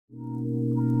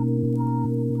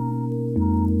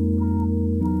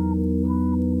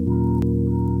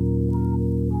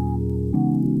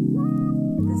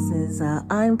is a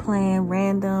unplanned,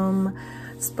 random,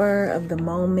 spur of the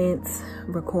moment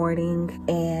recording.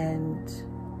 And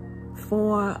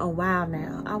for a while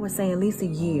now, I would say at least a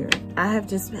year, I have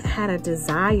just had a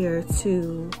desire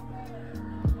to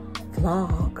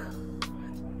vlog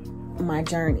my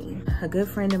journey. A good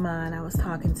friend of mine I was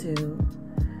talking to,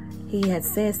 he had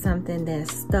said something that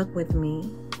stuck with me,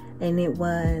 and it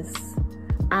was,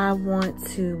 I want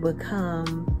to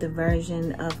become the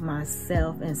version of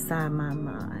myself inside my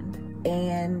mind.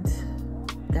 And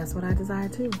that's what I desire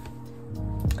too.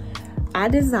 I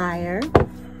desire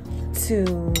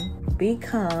to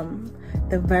become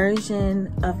the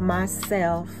version of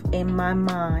myself in my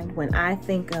mind when I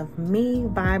think of me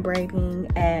vibrating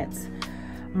at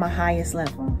my highest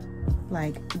level,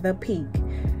 like the peak.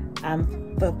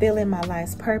 I'm fulfilling my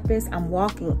life's purpose. I'm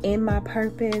walking in my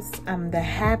purpose. I'm the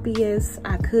happiest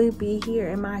I could be here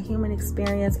in my human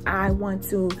experience. I want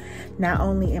to not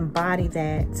only embody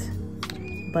that,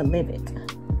 but live it.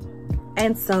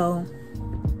 And so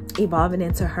evolving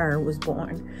into her was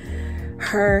born.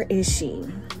 Her is she,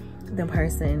 the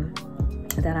person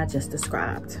that I just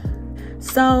described.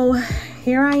 So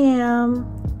here I am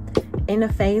in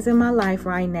a phase in my life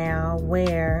right now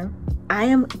where I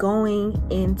am going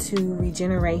into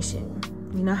regeneration.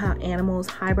 You know how animals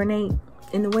hibernate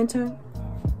in the winter?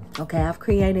 Okay, I've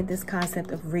created this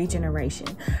concept of regeneration.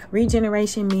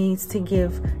 Regeneration means to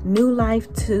give new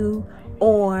life to,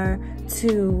 or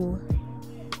to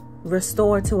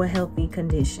restore to a healthy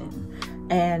condition.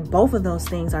 And both of those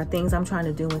things are things I'm trying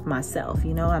to do with myself.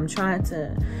 You know, I'm trying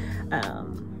to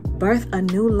birth a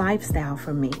new lifestyle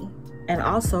for me and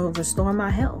also restore my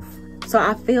health. So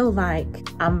I feel like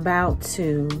I'm about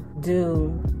to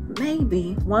do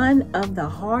maybe one of the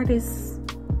hardest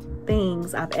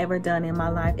things I've ever done in my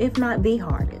life, if not the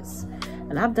hardest.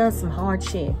 And I've done some hard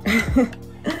shit.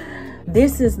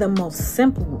 This is the most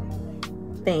simple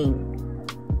thing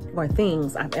or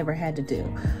things I've ever had to do,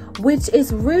 which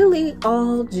is really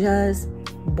all just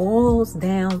boils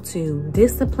down to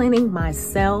disciplining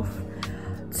myself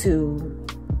to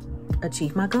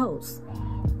achieve my goals,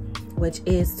 which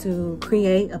is to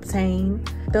create, obtain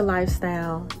the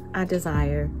lifestyle I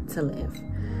desire to live.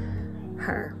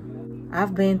 Her.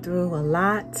 I've been through a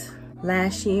lot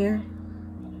last year,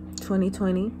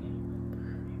 2020.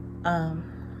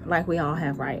 Like we all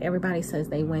have, right? Everybody says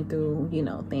they went through, you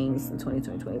know, things in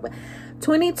 2020, but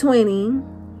 2020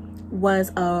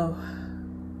 was a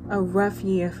rough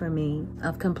year for me.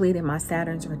 I've completed my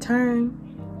Saturn's return,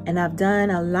 and I've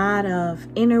done a lot of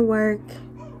inner work,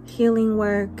 healing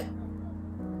work,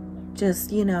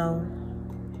 just, you know,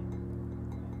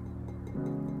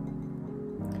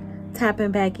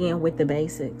 tapping back in with the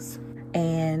basics.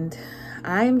 And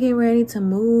I am getting ready to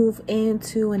move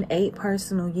into an 8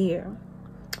 personal year.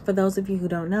 For those of you who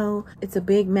don't know, it's a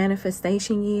big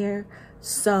manifestation year.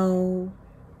 So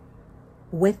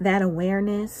with that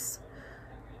awareness,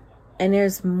 and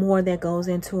there's more that goes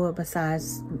into it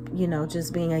besides, you know,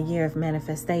 just being a year of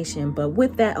manifestation. But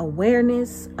with that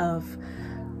awareness of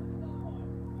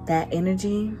that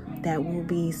energy that will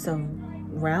be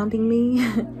surrounding me,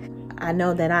 I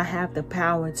know that I have the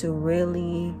power to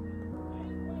really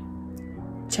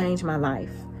change my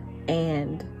life.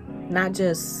 And not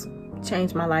just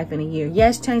change my life in a year.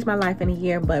 Yes, change my life in a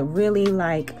year, but really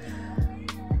like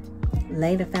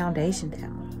lay the foundation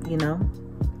down, you know?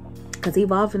 Because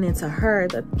evolving into her,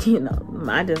 you know,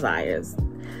 my desires,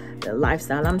 the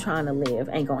lifestyle I'm trying to live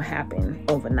ain't gonna happen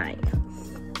overnight.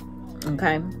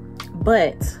 Okay?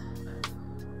 But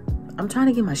I'm trying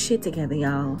to get my shit together,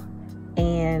 y'all.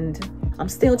 And I'm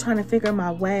still trying to figure my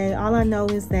way. All I know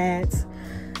is that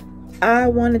I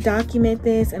want to document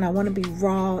this, and I want to be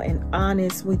raw and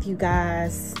honest with you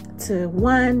guys to,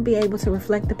 1, be able to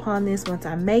reflect upon this once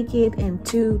I make it, and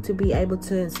 2, to be able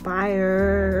to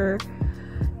inspire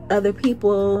other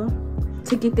people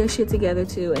to get their shit together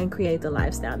too and create the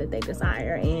lifestyle that they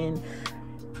desire and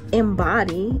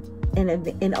embody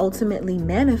and ultimately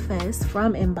manifest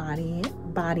from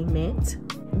embodiment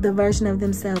the version of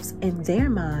themselves in their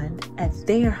mind at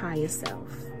their highest self.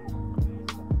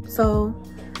 So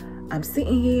I'm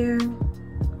sitting here.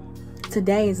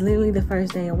 Today is literally the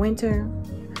first day of winter.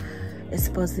 It's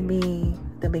supposed to be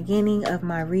the beginning of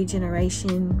my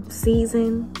regeneration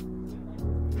season.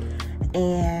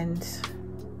 And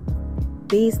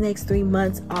these next 3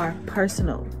 months are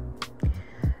personal.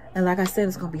 And like I said,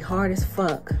 it's going to be hard as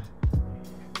fuck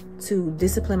to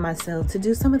discipline myself to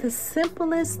do some of the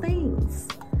simplest things.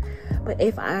 But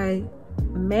if I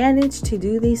manage to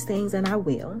do these things, and I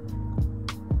will,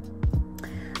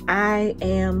 I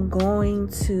am going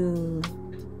to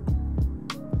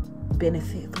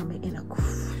benefit from it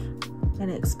in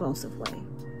an explosive way,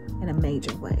 in a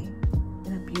major way,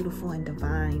 in a beautiful and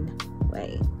divine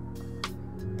way.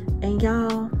 And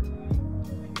y'all,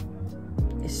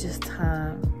 it's just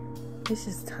time. It's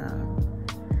just time.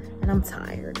 And I'm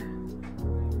tired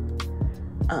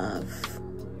of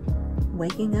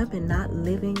waking up and not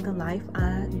living the life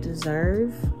I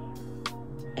deserve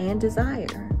and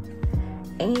desire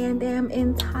and am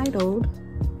entitled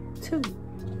to.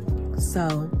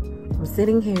 So I'm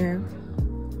sitting here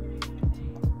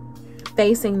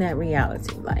facing that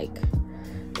reality. Like,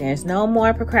 there's no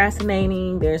more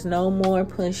procrastinating. There's no more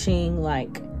pushing.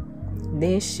 Like,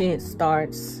 this shit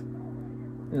starts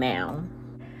now.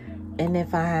 And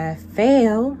if I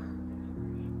fail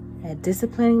at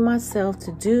disciplining myself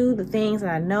to do the things that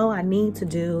I know I need to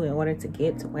do in order to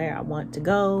get to where I want to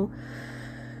go,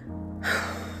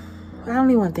 I don't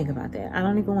even want to think about that. I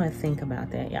don't even want to think about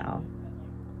that, y'all.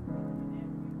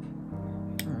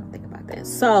 I don't think about that.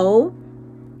 So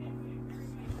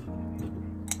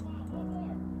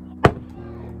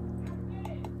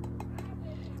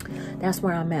that's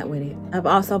where I'm at with it. I've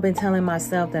also been telling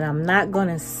myself that I'm not going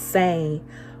to say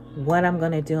what I'm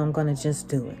going to do. I'm going to just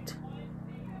do it.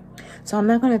 So I'm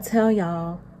not going to tell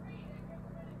y'all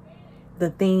the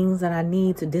things that I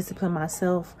need to discipline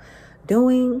myself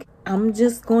doing. I'm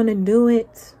just going to do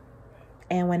it.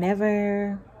 And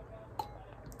whenever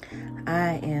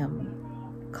I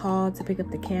am called to pick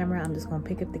up the camera, I'm just going to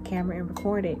pick up the camera and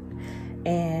record it.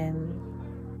 And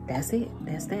that's it.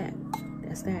 That's that.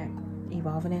 That's that.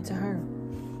 Evolving into her.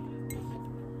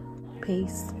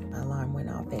 Peace. My alarm went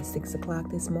off at 6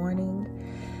 o'clock this morning,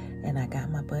 and I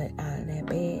got my butt out of that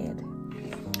bed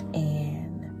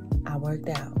and I worked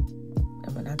out.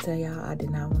 And when I tell y'all I did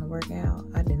not want to work out,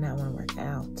 I did not want to work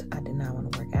out. I did not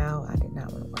want to work out. I did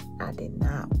not want to work. I did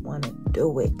not want to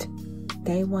do it.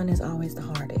 Day one is always the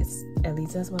hardest. At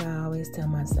least that's what I always tell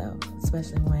myself,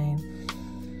 especially when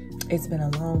it's been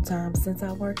a long time since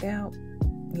I worked out.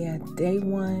 Yeah, day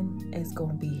one is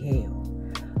going to be hell,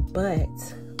 but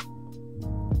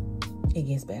it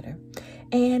gets better.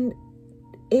 And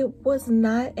it was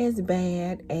not as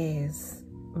bad as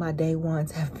my day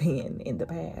ones have been in the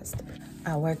past.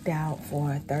 I worked out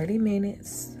for 30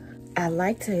 minutes. I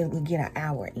like to get an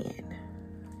hour in.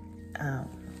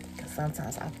 Because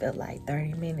sometimes I feel like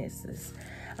 30 minutes is,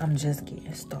 I'm just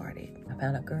getting started. I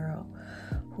found a girl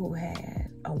who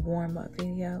had a warm-up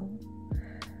video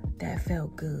that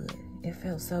felt good. It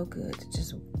felt so good to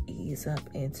just ease up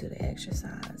into the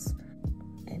exercise.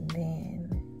 And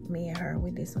then me and her,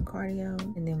 we did some cardio,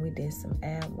 and then we did some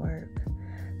ab work.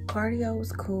 Cardio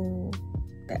was cool.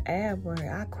 The ab work,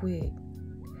 I quit.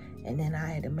 And then I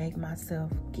had to make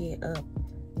myself get up,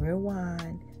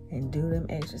 rewind, and do them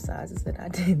exercises that I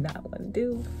did not want to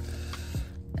do.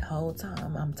 The whole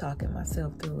time I'm talking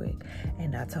myself through it.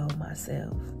 And I told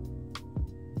myself,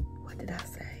 what did I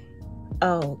say?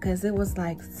 Oh, because it was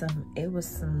like some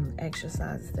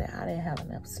exercises that I didn't have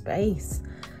enough space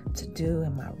to do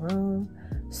in my room.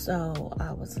 So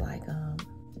I was like,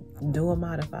 do a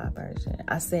modified version.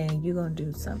 I said, you're going to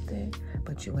do something,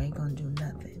 but you ain't going to do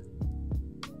nothing.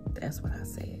 That's what I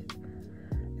said.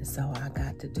 And so I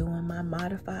got to doing my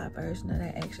modified version of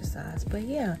that exercise. But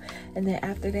yeah, and then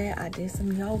after that, I did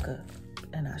some yoga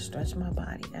and I stretched my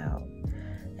body out.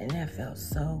 And that felt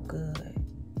so good.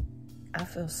 I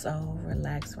feel so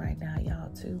relaxed right now,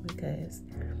 y'all, too, because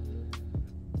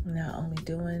not only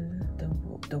doing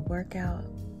the workout,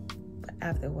 but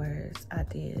afterwards I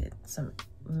did some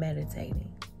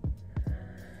meditating.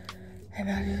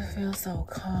 And I just feel so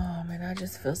calm and I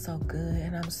just feel so good.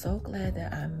 And I'm so glad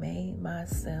that I made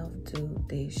myself do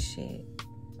this shit.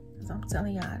 Because I'm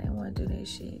telling y'all, I didn't want to do this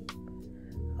shit.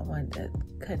 I wanted to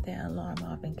cut that alarm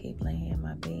off and keep laying in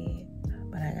my bed.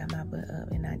 But I got my butt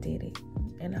up and I did it.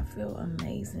 And I feel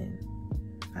amazing.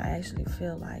 I actually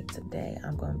feel like today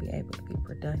I'm going to be able to be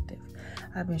productive.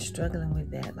 I've been struggling with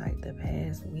that like the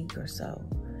past week or so.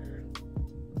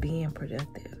 Being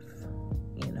productive,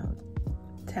 you know,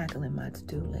 tackling my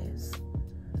to-do list.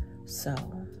 So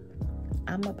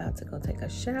I'm about to go take a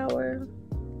shower,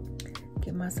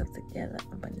 get myself together.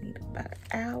 I'm going to need about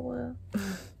an hour.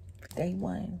 Day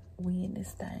one, we in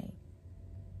this thing.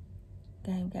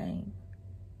 Gang.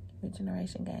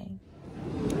 Regeneration gang.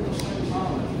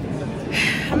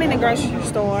 I'm in the grocery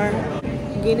store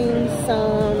getting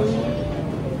some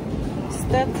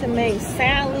stuff to make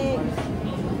salad.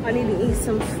 I need to eat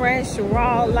some fresh,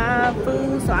 raw, live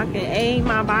food so I can aid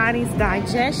my body's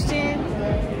digestion.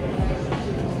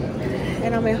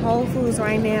 And I'm in Whole Foods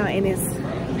right now and it's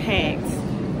packed.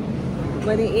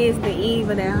 But it is the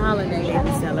eve of that holiday that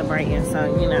we're celebrating,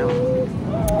 so you know,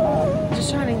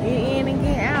 just trying to get in and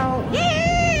get out.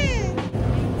 Yeah!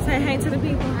 Say hey to the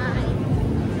people. Hi.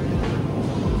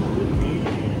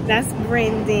 That's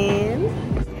Brendan.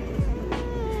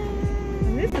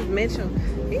 And this is Mitchell.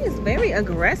 He is very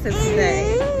aggressive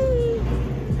today.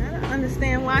 I don't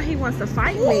understand why he wants to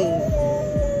fight me.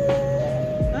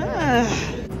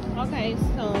 Okay,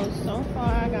 so far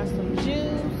I got some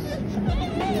juice,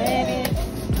 lettuce,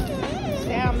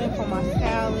 salmon for my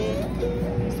salad,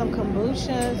 some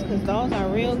kombuchas because those are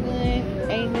real good,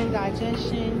 aiding in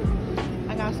digestion.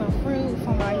 I got some fruit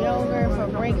for my yogurt for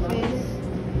breakfast,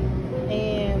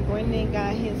 and Brendan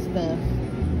got his stuff.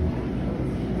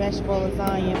 Vegetable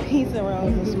lasagna, pizza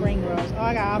rolls, and spring rolls. Oh,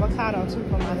 I got avocado too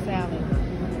for my salad.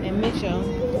 And Mitchell,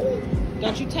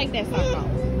 don't you take that sock off.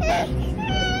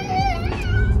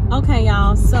 Okay,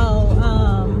 y'all, so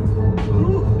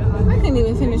I couldn't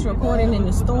even finish recording in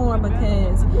the store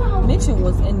because Mitchell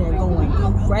was in there going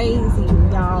crazy,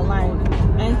 y'all. Like,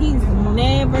 and he's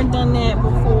never done that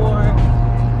before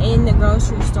in the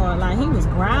grocery store. Like, he was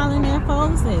growling at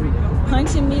folks and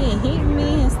punching me and hitting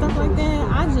me and stuff like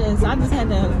that. I just had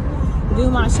to do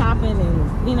my shopping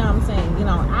and, you know what I'm saying, get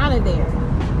on out of there.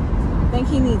 I think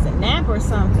he needs a nap or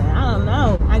something. I don't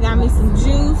know. I got me some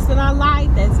juice that I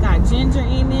like that's got ginger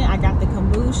in it. I got the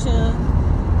kombucha.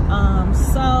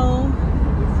 So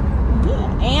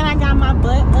yeah, and I got my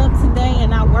butt up today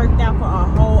and I worked out for a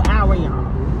whole hour, y'all.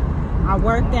 I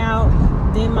worked out,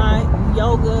 did my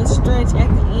yoga, stretch at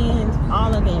the end,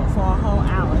 all of that for a whole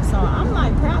hour. So I'm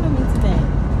like proud of me today.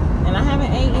 And I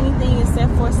haven't ate anything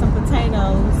except for some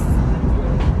potatoes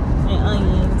and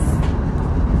onions.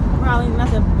 Probably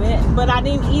nothing but I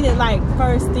didn't eat it like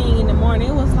first thing in the morning.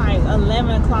 It was like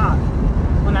 11 o'clock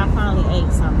when I finally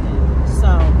ate something.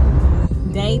 So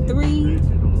day 3,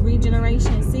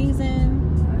 regeneration season.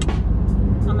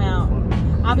 I'm out.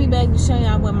 I'll be back to show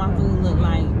y'all what my food look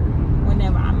like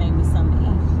whenever I make me something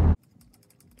to eat.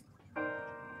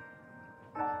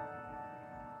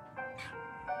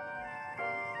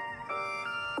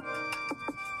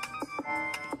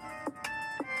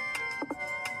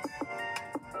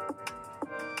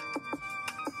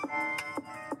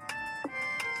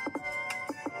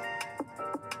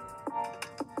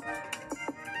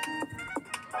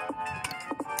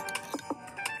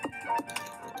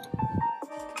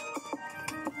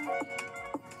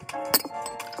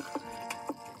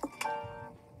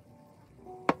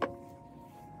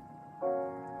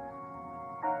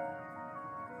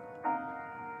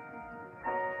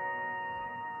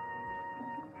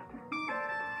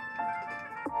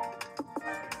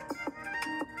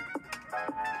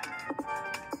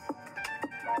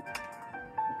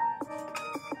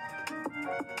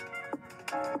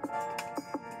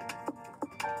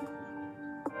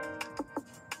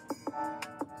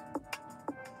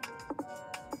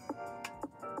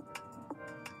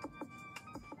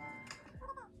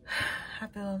 I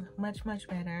feel much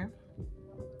better.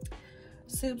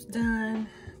 Soup's done,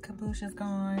 kombucha's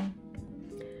gone.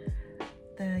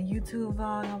 The YouTube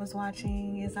vlog I was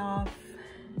watching is off.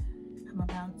 I'm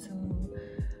about to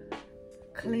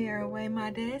clear away my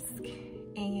desk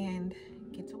and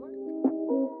get to work.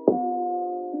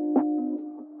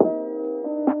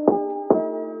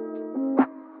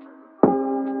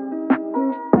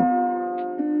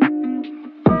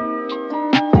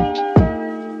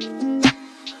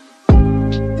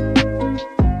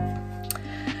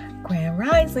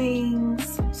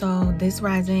 So this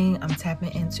rising, I'm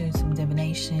tapping into some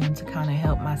divination to kind of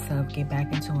help myself get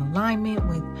back into alignment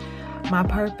with my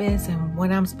purpose and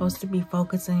what I'm supposed to be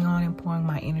focusing on and pouring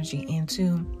my energy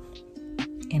into,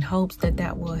 in hopes that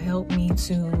that will help me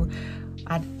to,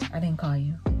 I didn't call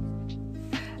you,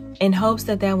 in hopes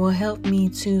that that will help me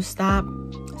to stop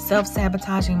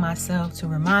self-sabotaging myself, to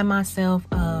remind myself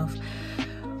of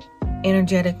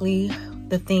energetically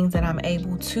the things that I'm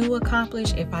able to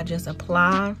accomplish if I just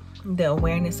apply the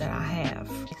awareness that I have.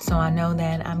 So I know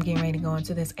that I'm getting ready to go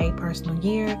into this 8 personal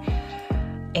year,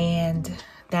 and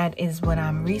that is what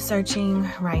I'm researching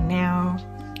right now.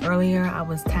 Earlier I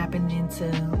was tapping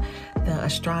into the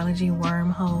astrology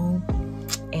wormhole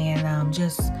and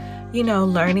just, you know,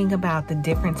 learning about the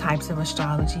different types of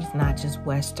astrologies, not just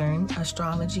Western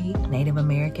astrology, Native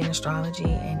American astrology,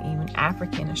 and even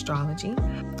African astrology.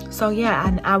 So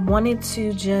yeah, I wanted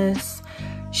to just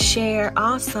share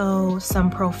also some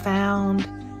profound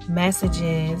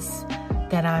messages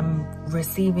that I'm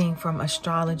receiving from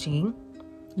astrology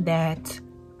that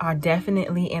are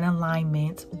definitely in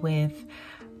alignment with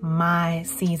my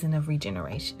season of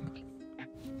regeneration.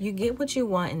 You get what you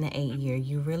want in the 8th year,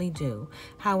 you really do.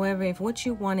 However, if what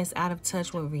you want is out of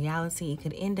touch with reality, it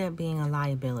could end up being a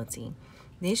liability.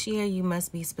 This year, you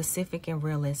must be specific and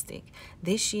realistic.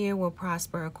 This year will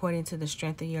prosper according to the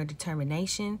strength of your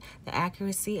determination, the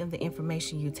accuracy of the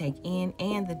information you take in,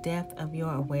 and the depth of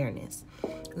your awareness.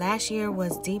 Last year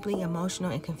was deeply emotional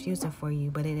and confusing for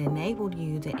you, but it enabled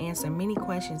you to answer many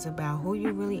questions about who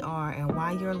you really are and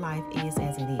why your life is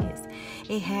as it is.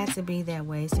 It had to be that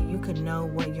way so you could know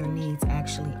what your needs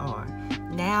actually are.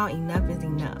 Now, enough is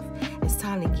enough. It's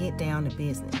time to get down to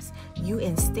business. You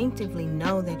instinctively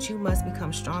know that you must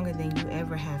become stronger than you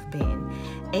ever have been.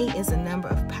 8 is a number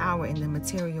of power in the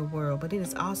material world, but it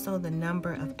is also the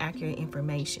number of accurate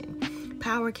information.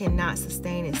 Power cannot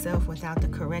sustain itself without the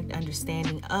correct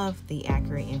understanding of the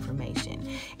accurate information.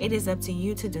 It is up to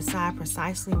you to decide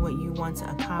precisely what you want to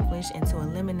accomplish and to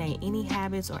eliminate any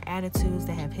habits or attitudes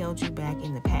that have held you back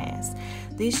in the past.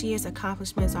 This year's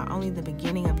accomplishments are only the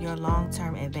beginning of your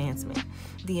long-term advancement.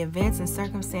 The events and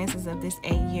circumstances of this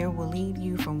 8-year will lead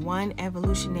you from one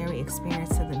evolutionary experience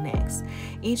to the next.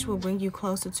 Each will bring you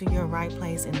closer to your right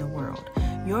place in the world.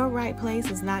 Your right place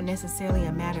is not necessarily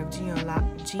a matter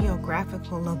of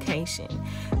geographical location.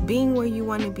 Being where you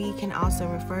want to be can also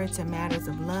refer to matters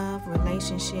of love,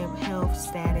 relationship, health,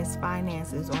 status,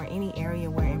 finances, or any area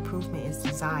where improvement is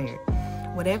desired.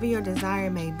 Whatever your desire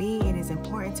may be, it is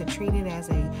important to treat it as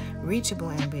a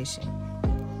reachable ambition.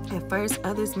 At first,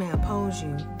 others may oppose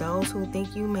you, those who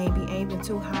think you may be aiming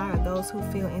too high, or those who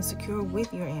feel insecure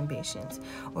with your ambitions.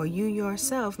 Or you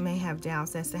yourself may have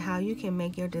doubts as to how you can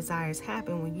make your desires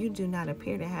happen when you do not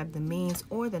appear to have the means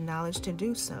or the knowledge to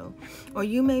do so. Or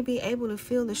you may be able to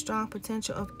feel the strong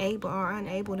potential of able or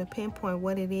unable to pinpoint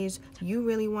what it is you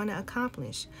really want to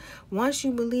accomplish. Once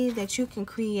you believe that you can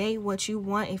create what you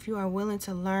want if you are willing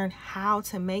to learn how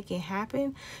to make it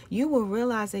happen, you will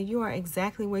realize that you are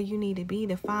exactly where you need to be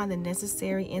to find the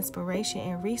necessary inspiration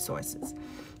and resources.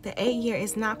 The 8-year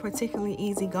is not particularly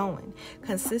easy going.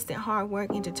 Consistent hard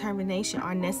work and determination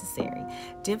are necessary.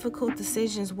 Difficult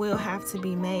decisions will have to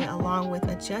be made along with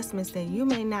adjustments that you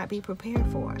may not be prepared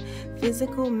for.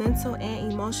 Physical, mental,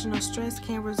 and emotional stress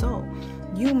can result.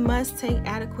 You must take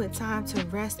adequate time to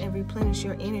rest and replenish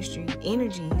your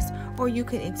energies, or you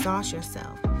could exhaust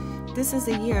yourself. This is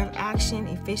a year of action,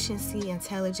 efficiency,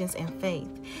 intelligence, and faith.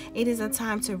 It is a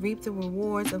time to reap the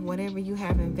rewards of whatever you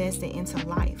have invested into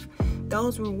life.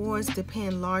 Those rewards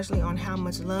depend largely on how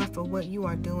much love for what you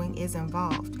are doing is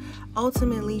involved.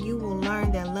 Ultimately, you will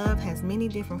learn that love has many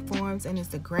different forms and is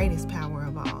the greatest power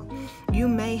of all. You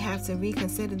may have to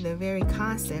reconsider the very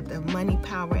concept of money,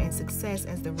 power, and success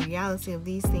as the reality of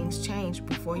these things change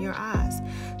before your eyes.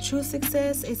 True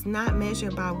success is not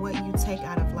measured by what you take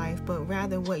out of life, but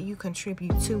rather what you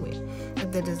contribute to it.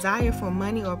 If the desire for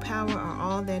money or power are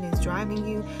all that is driving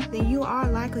you, then you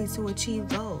are likely to achieve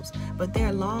goals, but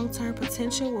their long-term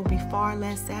potential will be far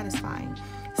less satisfying.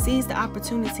 Seize the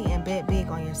opportunity and bet big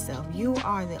on yourself. You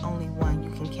are the only one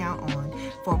you can count on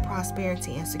for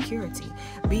prosperity and security.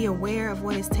 Be aware of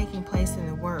what is taking place in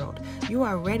the world. You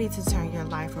are ready to turn your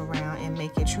life around and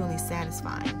make it truly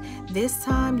satisfying. This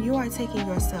time, you are taking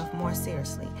yourself more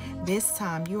seriously. This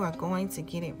time, you are going to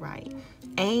get it right.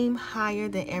 Aim higher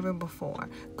than ever before.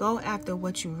 Go after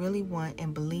what you really want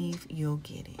and believe you'll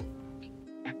get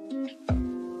it.